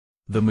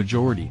The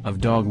majority of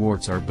dog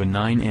warts are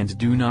benign and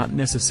do not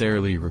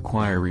necessarily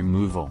require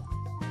removal.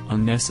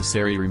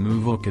 Unnecessary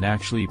removal could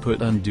actually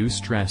put undue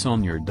stress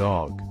on your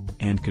dog,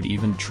 and could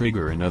even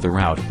trigger another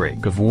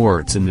outbreak of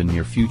warts in the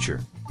near future.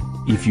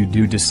 If you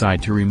do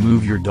decide to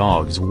remove your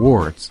dog's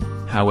warts,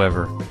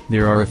 however,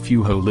 there are a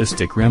few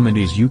holistic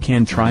remedies you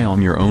can try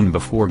on your own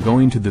before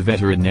going to the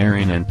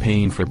veterinarian and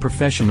paying for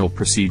professional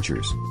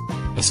procedures.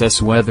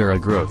 Assess whether a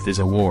growth is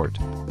a wart.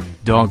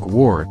 Dog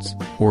warts,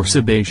 or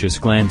sebaceous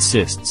gland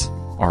cysts,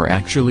 are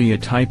actually a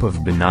type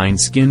of benign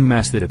skin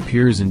mass that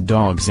appears in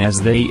dogs as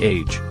they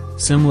age,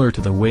 similar to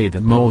the way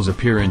that moles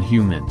appear in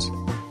humans.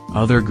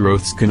 Other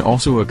growths can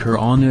also occur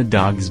on a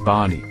dog's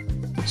body.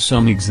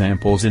 Some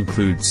examples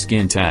include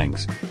skin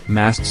tags,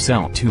 mast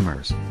cell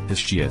tumors,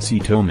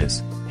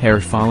 histiocytomas,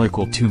 hair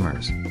follicle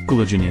tumors,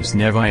 collagenous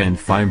nevi and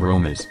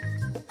fibromas.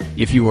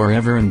 If you are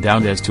ever in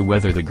doubt as to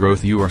whether the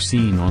growth you are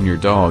seeing on your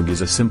dog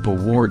is a simple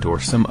wart or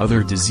some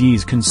other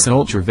disease,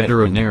 consult your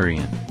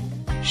veterinarian.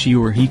 She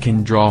or he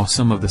can draw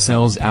some of the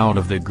cells out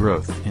of the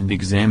growth and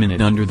examine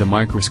it under the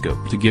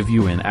microscope to give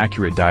you an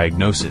accurate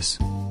diagnosis.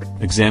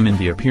 Examine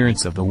the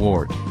appearance of the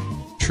wart.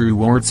 True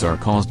warts are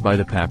caused by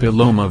the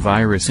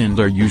papillomavirus and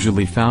are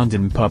usually found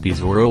in puppies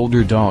or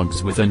older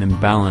dogs with an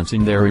imbalance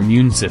in their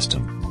immune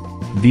system.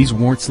 These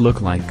warts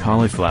look like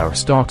cauliflower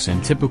stalks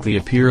and typically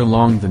appear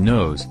along the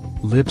nose,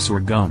 lips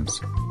or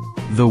gums.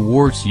 The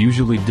warts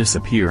usually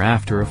disappear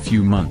after a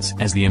few months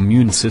as the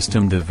immune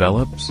system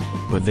develops,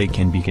 but they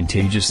can be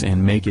contagious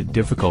and make it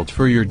difficult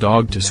for your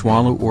dog to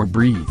swallow or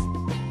breathe.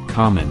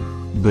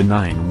 Common,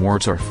 benign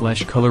warts are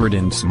flesh-colored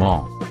and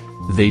small.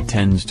 They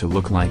tend to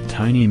look like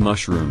tiny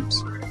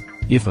mushrooms.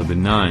 If a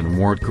benign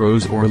wart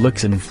grows or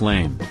looks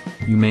inflamed,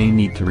 you may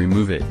need to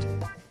remove it.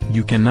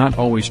 You cannot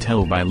always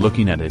tell by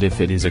looking at it if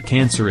it is a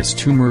cancerous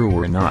tumor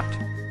or not.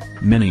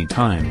 Many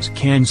times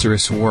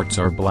cancerous warts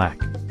are black,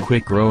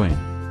 quick-growing,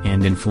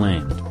 and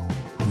inflamed.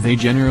 They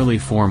generally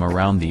form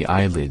around the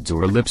eyelids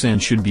or lips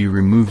and should be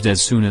removed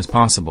as soon as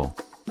possible.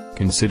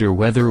 Consider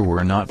whether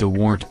or not the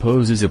wart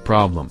poses a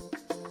problem.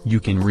 You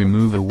can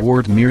remove a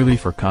wart merely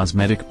for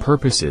cosmetic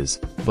purposes,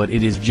 but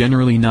it is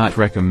generally not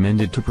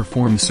recommended to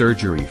perform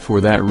surgery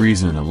for that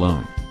reason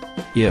alone.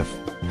 If,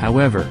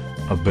 however,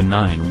 a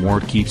benign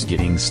wart keeps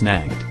getting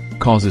snagged,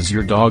 causes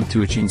your dog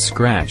to itch and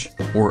scratch,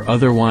 or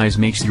otherwise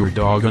makes your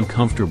dog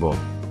uncomfortable,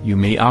 you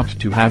may opt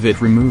to have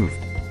it removed.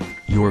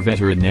 Your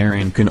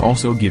veterinarian can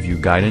also give you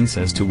guidance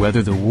as to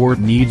whether the wart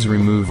needs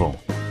removal.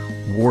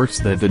 Warts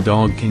that the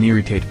dog can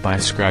irritate by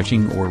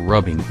scratching or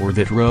rubbing or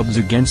that rubs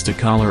against a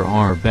collar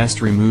are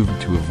best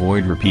removed to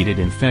avoid repeated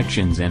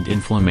infections and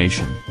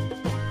inflammation.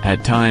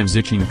 At times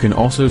itching can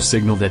also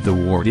signal that the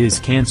wart is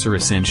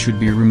cancerous and should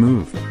be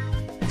removed.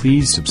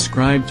 Please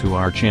subscribe to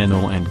our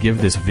channel and give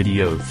this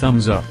video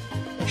thumbs up.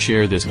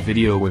 Share this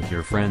video with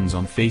your friends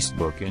on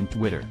Facebook and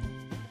Twitter.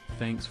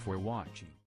 Thanks for watching.